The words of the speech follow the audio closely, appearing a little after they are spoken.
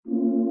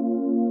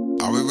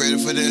Are we ready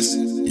for this?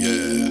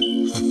 Yeah.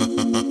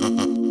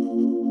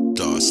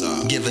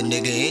 Darkside. Give a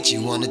nigga inch,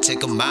 you wanna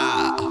take a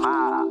mile.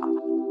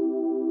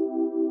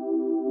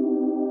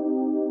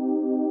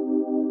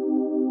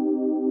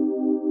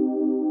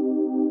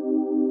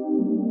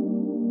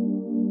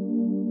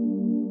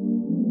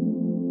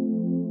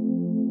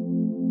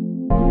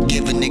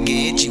 Give a nigga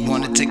inch, you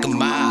wanna take a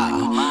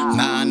mile.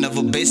 Mind of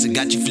a basic,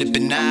 got you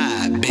flipping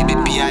eye. Baby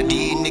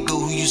P.I.D, nigga,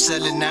 who you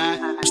sellin' now?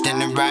 I'm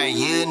standing right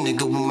here,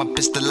 nigga, with my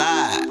pistol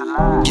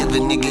out. Give a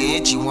nigga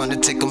inch, you wanna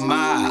take a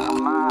mile.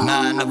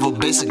 Mind of a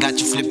basic, got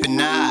you flipping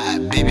eye.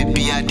 Baby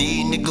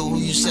P.I.D, nigga, who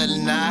you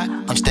sellin'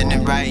 now? I'm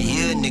standing right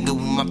here, nigga,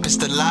 with my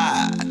pistol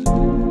out.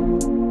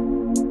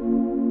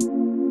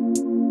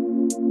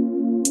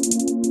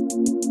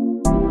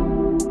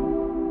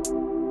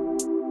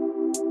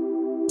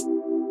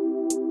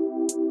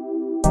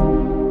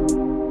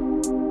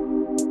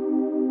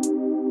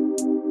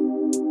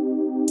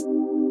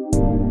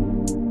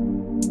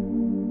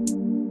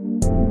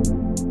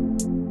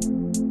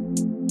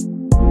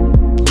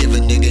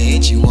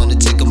 You wanna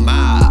take a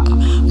mile.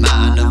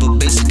 Mind of a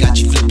basic, got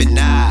you flipping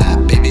eye.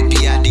 Baby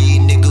P.I.D,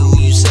 nigga, who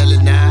you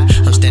sellin' now?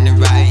 I'm standing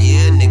right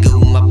here, nigga,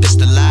 with my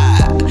pistol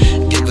out.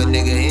 Give a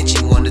nigga inch,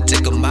 you wanna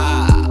take a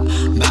mile.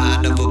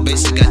 Mind of a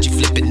basic, got you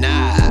flipping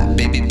eye.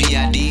 Baby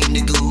P.I.D,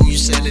 nigga, who you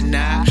sellin'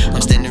 now?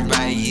 I'm standing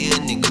right here,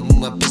 nigga, with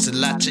my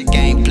pistol out. Your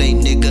gameplay,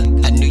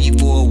 nigga, I knew you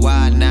for a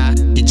while now.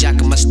 You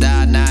jockin' my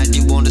style now,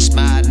 you wanna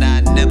smile now.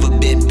 Never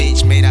been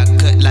bitch, made out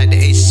cut like the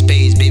ace of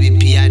spades. Baby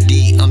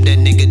P.I.D, I'm that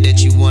nigga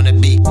that you wanna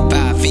be.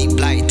 5 feet,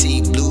 black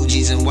tee, blue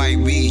jeans and white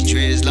reeds.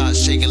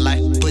 Dreadlocks shaking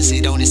like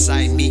pussy, don't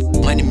excite me.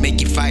 Money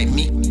make you fight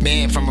me.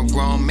 Man from a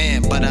grown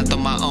man, but I throw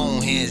my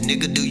own hands.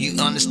 Nigga, do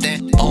you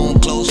understand? Own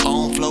clothes,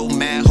 own flow,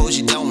 mad hoes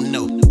you don't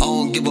know. I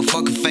don't give a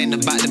fuck if ain't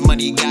about the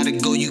money, you gotta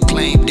go. You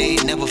claim they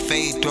never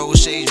fade, throw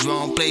shades,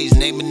 wrong plays.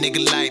 Name a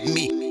nigga like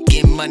me,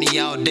 getting money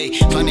all day.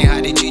 Funny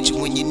how they treat you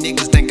when you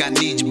niggas think I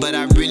need you, but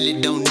I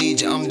really don't need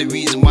you. I'm the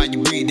reason why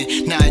you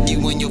breathing. Now you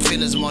and your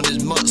feelings on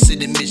this must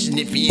city mission.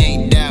 If you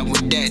ain't down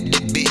with that,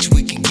 then bitch,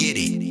 we can get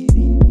it.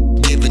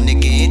 Give a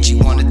nigga inch, you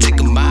wanna take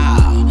a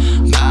mile.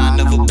 Mind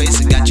of a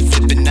basic, got you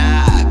flipping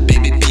eye.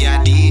 Baby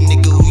P.I.D,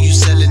 nigga, who you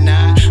sellin'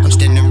 now? I'm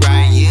standing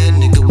right here,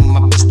 nigga, with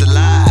my pistol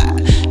out.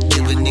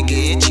 Give a nigga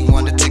inch, you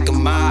wanna take a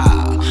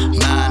mile.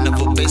 Mind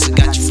of a basic,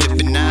 got you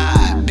flipping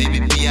eye.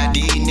 Baby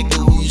P.I.D, nigga,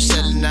 who you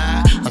sellin'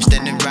 now? I'm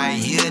standing right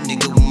here,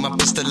 nigga, with my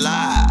pistol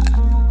out.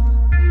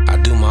 I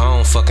do my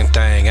own fucking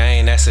thing, I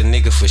ain't ask a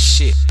nigga for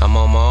shit. I'm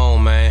on my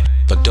own, man.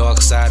 But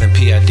Darkside and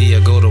P.I.D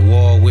will go to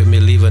war with me.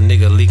 Leave a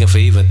nigga leaking for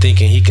even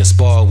thinking he can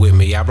spar with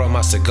me. I brought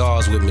my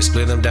cigars with me,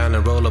 split them down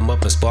and roll them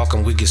up and spark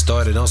them. We get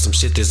started on some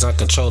shit that's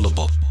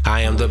uncontrollable.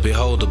 I am the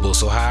beholdable,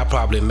 so how I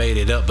probably made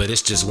it up, but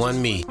it's just one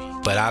me.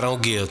 But I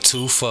don't give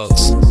two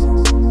fucks.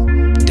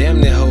 Damn,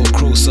 that whole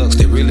crew sucks.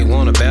 They really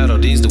wanna battle,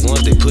 these the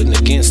ones they putting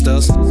against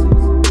us.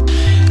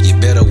 You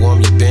better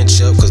warm your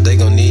bench up, cause they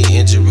gon' need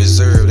injured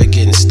reserve. They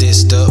getting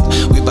stitched up.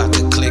 We bout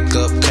to click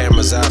up,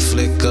 cameras out,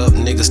 flick up.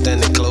 Niggas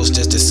standing close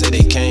just to say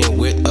they came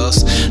with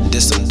us.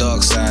 This some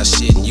Darkside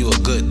shit and you a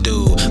good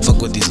dude. Fuck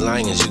with these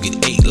lions, you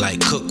get ate like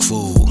cook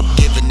food.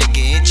 Give a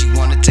nigga inch, you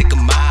wanna take a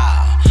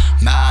mile.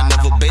 Mind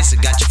of a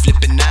basic, got you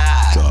flipping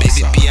eye.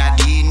 Baby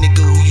P.I.D,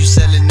 nigga, who you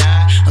sellin'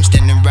 now? I'm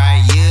standing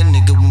right here,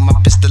 nigga, with my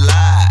pistol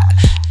out.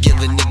 Give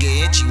a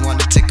nigga inch, you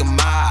wanna take a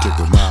mile.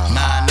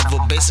 Mind of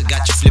a basic,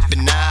 got you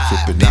flipping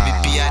eye. Baby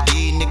P.I.D,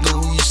 nigga,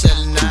 who you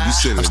sellin' now?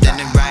 I'm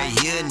standing right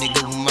here,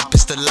 nigga, with my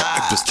pistol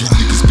out. Cause these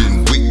niggas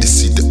been waiting to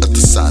see the other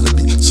side of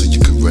me, so you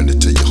can run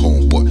it to your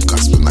homeboy.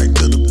 Gospel like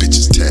little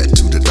bitches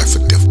tattooed it life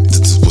or death.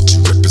 This is what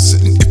you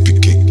representing. If you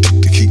can't take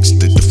the heat,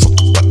 stay the fuck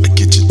about to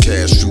get your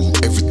cash. Rule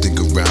everything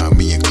around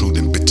me,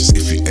 including bitches.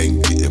 If you ain't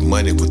getting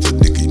money with a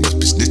nigga, you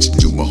must be snitching.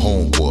 You my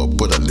homeboy,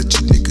 but I let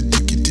you nigga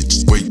dig your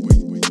ditches. Wait,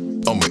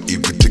 I'ma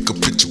even take a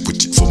picture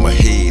with you for my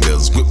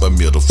haters. With my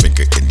middle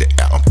finger in the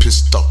air, I'm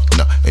pissed off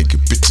now. And you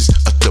bitches,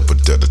 I double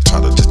dare to try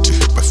to let you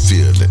hit my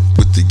feeling.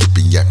 With the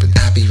yippee yapping,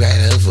 I'll be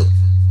right over.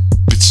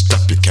 Bitch,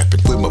 stop your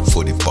capping, with my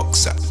 40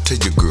 bucks out. Tell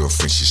your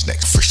girlfriend she's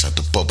next, fresh out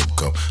the bubble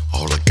gum.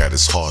 All I got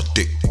is hard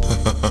dick.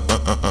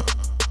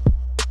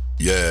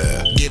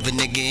 Yeah. Give a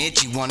nigga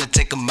inch, you wanna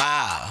take a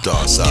mile.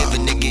 Darkside. Give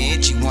a nigga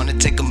inch, you wanna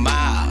take a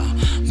mile.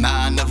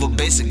 Mind of a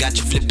basic, got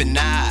you flipping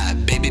eye.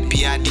 Baby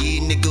P.I.D,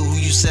 nigga, who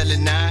you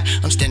sellin' now?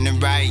 I'm standing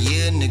right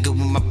here, nigga, with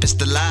my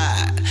pistol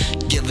out.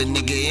 Give a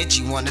nigga inch,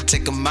 you wanna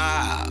take a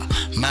mile.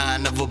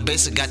 Mind of a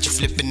basic, got you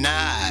flipping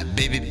eye.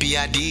 Baby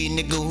P.I.D,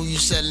 nigga, who you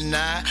sellin'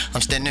 now?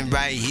 I'm standing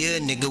right here,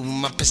 nigga, with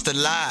my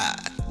pistol out.